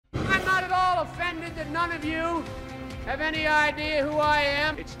offended that none of you have any idea who I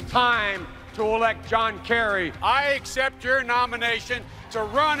am. It's time to elect John Kerry. I accept your nomination to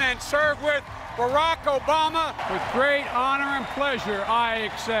run and serve with Barack Obama. With great honor and pleasure, I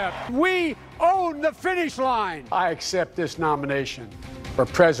accept. We own the finish line. I accept this nomination for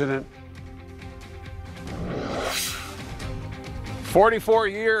president. 44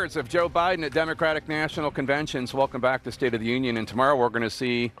 years of Joe Biden at Democratic National Conventions. Welcome back to State of the Union. And tomorrow we're going to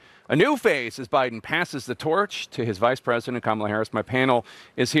see a new face as Biden passes the torch to his Vice President, Kamala Harris. My panel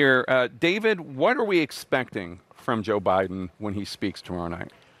is here. David, what are we expecting from Joe Biden when he speaks tomorrow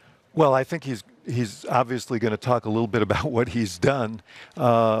night? Well, I think he's obviously going to talk a little bit about what he's done,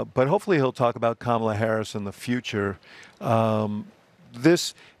 but hopefully he'll talk about Kamala Harris in the future.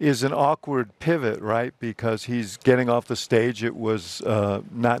 This is an awkward pivot, right? Because he's getting off the stage. It was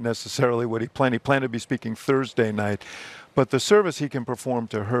not necessarily what he planned. He planned to be speaking Thursday night. But the service he can perform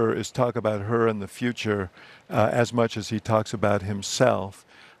to her is talk about her in the future as much as he talks about himself,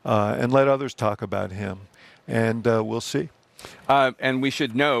 and let others talk about him. And we'll see. And we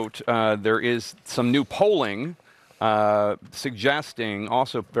should note there is some new polling suggesting,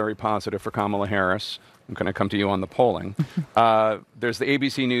 also very positive for Kamala Harris. I'm going to come to you on the polling. There's the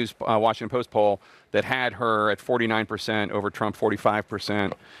ABC News Washington Post poll that had her at 49% over Trump,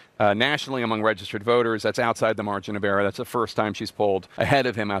 45%. Nationally among registered voters, that's outside the margin of error. That's the first time she's polled ahead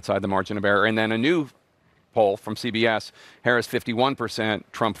of him outside the margin of error. And then a new poll from CBS, Harris 51%,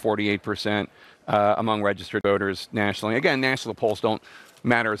 Trump 48%. Among registered voters nationally. Again, national polls don't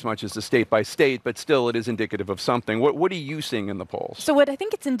matter as much as the state by state, but still it is indicative of something. What are you seeing in the polls? So what I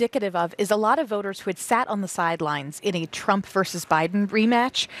think it's indicative of is a lot of voters who had sat on the sidelines in a Trump versus Biden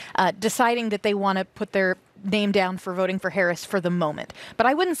rematch, deciding that they want to put their name down for voting for Harris for the moment. But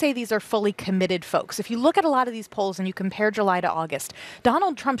I wouldn't say these are fully committed folks. If you look at a lot of these polls and you compare July to August,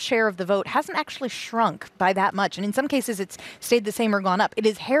 Donald Trump's share of the vote hasn't actually shrunk by that much. And in some cases, it's stayed the same or gone up. It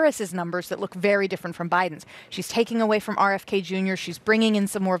is Harris's numbers that look very different from Biden's. She's taking away from RFK Jr. She's bringing in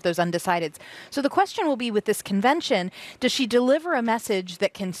some more of those undecideds. So the question will be with this convention, does she deliver a message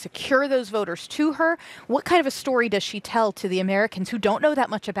that can secure those voters to her? What kind of a story does she tell to the Americans who don't know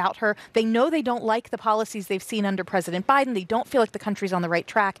that much about her? They know they don't like the policies they've seen under President Biden. They don't feel like the country's on the right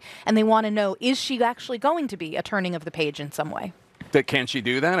track, and they want to know, is she actually going to be a turning of the page in some way? Can she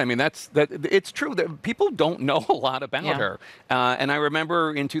do that? I mean, it's true that people don't know a lot about her. And I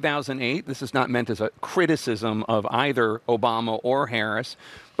remember in 2008, this is not meant as a criticism of either Obama or Harris,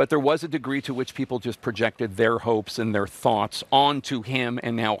 but there was a degree to which people just projected their hopes and their thoughts onto him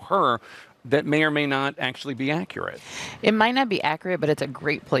and now her that may or may not actually be accurate. It might not be accurate, but it's a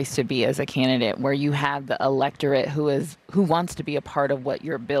great place to be as a candidate where you have the electorate who wants to be a part of what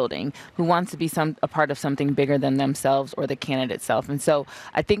you're building, who wants to be a part of something bigger than themselves or the candidate itself. And so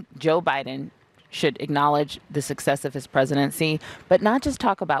I think Joe Biden should acknowledge the success of his presidency, but not just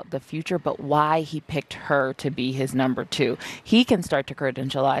talk about the future, but why he picked her to be his number two. He can start to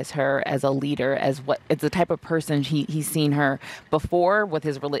credentialize her as a leader, as the type of person he's seen her before with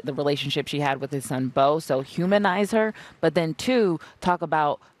the relationship she had with his son Beau. So humanize her, but then two, talk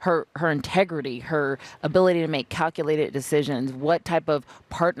about her integrity, her ability to make calculated decisions, what type of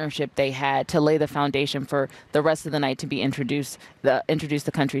partnership they had to lay the foundation for the rest of the night to be introduce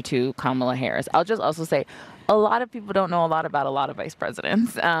the country to Kamala Harris. I'll just also say, a lot of people don't know a lot about a lot of vice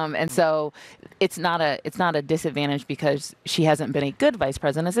presidents, and so it's not a disadvantage because she hasn't been a good vice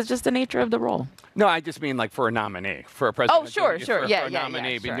president. It's just the nature of the role. No, I just mean like for a nominee, for a president. Oh, sure. For a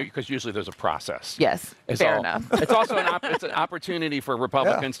nominee, because usually there's a process. Yes, fair enough. It's also it's an opportunity for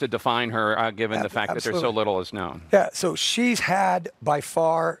Republicans to define her, given the fact that there's so little is known. Yeah, so she's had by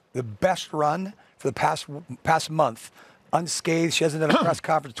far the best run for the past month. Unscathed. She hasn't done a press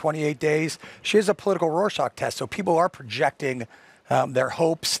conference in 28 days. She has a political Rorschach test, so people are projecting their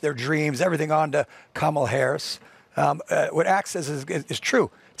hopes, their dreams, everything onto Kamala Harris. What Axe says is true.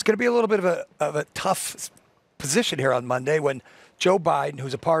 It's going to be a little bit of a tough position here on Monday when Joe Biden,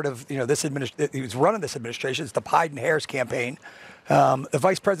 who's a part of this who's running this administration, it's the Biden-Harris campaign. The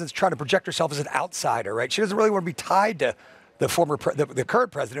vice president's trying to project herself as an outsider, right? She doesn't really want to be tied to the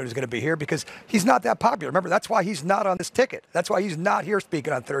current president who's going to be here because he's not that popular. Remember, that's why he's not on this ticket. That's why he's not here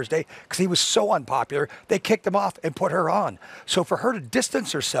speaking on Thursday, because he was so unpopular. They kicked him off and put her on. So for her to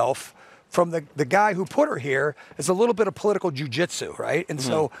distance herself from the guy who put her here is a little bit of political jujitsu, right? And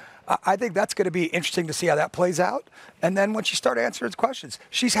so I think that's going to be interesting to see how that plays out. And then when she starts answering questions,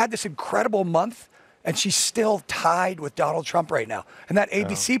 she's had this incredible month, and she's still tied with Donald Trump right now. And that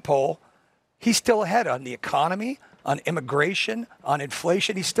ABC poll, he's still ahead on the economy, on immigration, on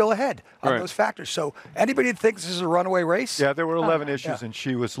inflation. He's still ahead on Right. those factors. So anybody that thinks this is a runaway race? Yeah, there were 11 issues, and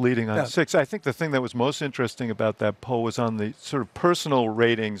she was leading on 6. I think the thing that was most interesting about that poll was on the sort of personal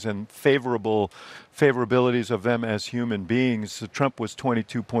ratings and favorabilities of them as human beings. Trump was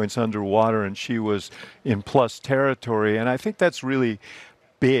 22 points underwater, and she was in plus territory. And I think that's really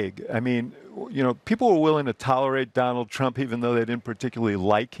big. I mean, you know, people were willing to tolerate Donald Trump even though they didn't particularly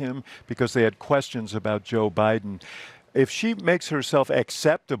like him because they had questions about Joe Biden. If she makes herself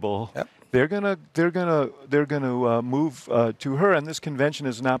acceptable, they're gonna move to her, and this convention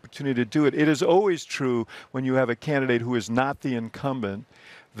is an opportunity to do it. It is always true when you have a candidate who is not the incumbent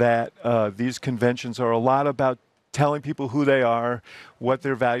that these conventions are a lot about telling people who they are, what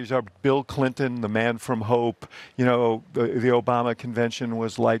their values are. Bill Clinton, the man from hope, you know, the Obama convention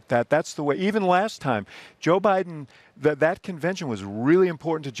was like that. That's the way. Even last time, Joe Biden, that convention was really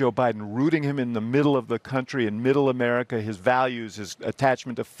important to Joe Biden, rooting him in the middle of the country, in middle America, his values, his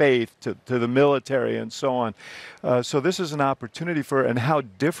attachment to faith, to the military, and so on. So this is an opportunity for, and how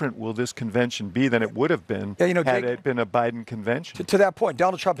different will this convention be than it would have been had it been a Biden convention? To that point,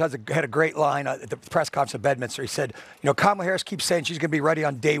 Donald Trump had a great line at the press conference at Bedminster. He said, you know, Kamala Harris keeps saying she's going to be ready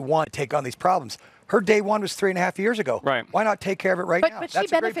on day one to take on these problems. Her day one was 3.5 years ago. Right. Why not take care of it now? But she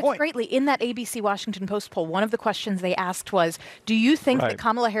benefits greatly. In that ABC Washington Post poll, one of the questions they asked was, do you think that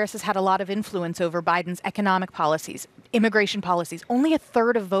Kamala Harris has had a lot of influence over Biden's economic policies, immigration policies? Only a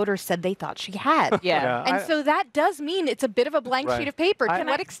third of voters said they thought she had. And so that does mean it's a bit of a blank sheet of paper. To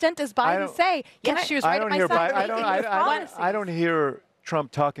what extent does Biden say, yes, she was right at my side? I don't hear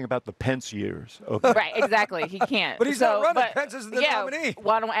Trump talking about the Pence years. Right, exactly. He can't. But he's not running. Pence is the nominee.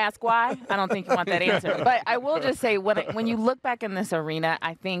 Well, I don't ask why. I don't think you want that answer. But I will just say, when you look back in this arena,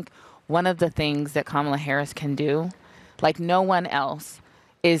 I think one of the things that Kamala Harris can do, like no one else,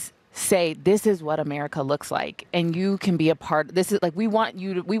 is say, this is what America looks like. And you can be a part. This is like, we want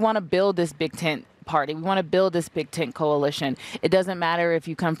to build this big tent party. We want to build this big tent coalition. It doesn't matter if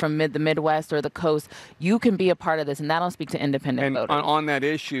you come from the Midwest or the coast. You can be a part of this, and that'll speak to independent voters. On that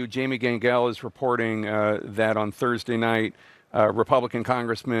issue, Jamie Gangel is reporting that on Thursday night, Republican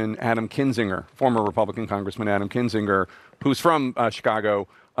Congressman Adam Kinzinger, former Republican Congressman Adam Kinzinger, who's from Chicago,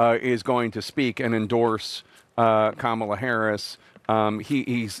 is going to speak and endorse Kamala Harris.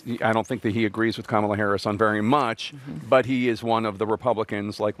 I don't think that he agrees with Kamala Harris on very much, but he is one of the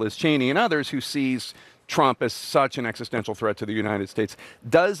Republicans like Liz Cheney and others who sees Trump as such an existential threat to the United States.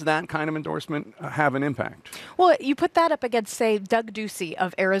 Does that kind of endorsement have an impact? Well, you put that up against, say, Doug Ducey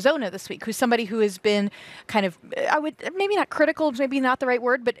of Arizona this week, who's somebody who has been kind of, I would, maybe not critical, maybe not the right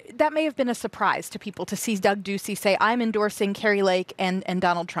word, but that may have been a surprise to people to see Doug Ducey say, I'm endorsing Kari Lake and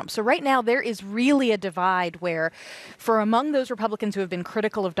Donald Trump. So right now there is really a divide where, for among those Republicans who have been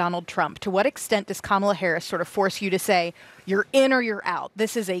critical of Donald Trump, to what extent does Kamala Harris sort of force you to say, you're in or you're out?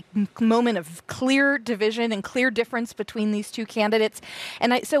 This is a moment of clear division and clear difference between these two candidates.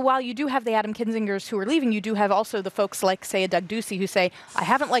 And so while you do have the Adam Kinzingers who are leaving, you do have also the folks like, say, a Doug Ducey who say, I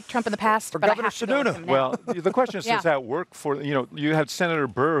haven't liked Trump in the past, but Governor I have to go with him now. Well, the question is, does that work for, you know, you had Senator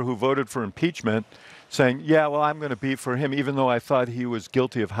Burr who voted for impeachment saying, yeah, well, I'm going to be for him, even though I thought he was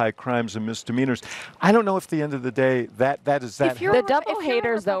guilty of high crimes and misdemeanors. I don't know if at the end of the day that is that. The double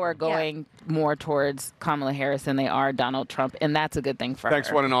haters, though, are going more towards Kamala Harris than they are Donald Trump, and that's a good thing for her. Thanks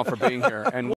one and all for being here. And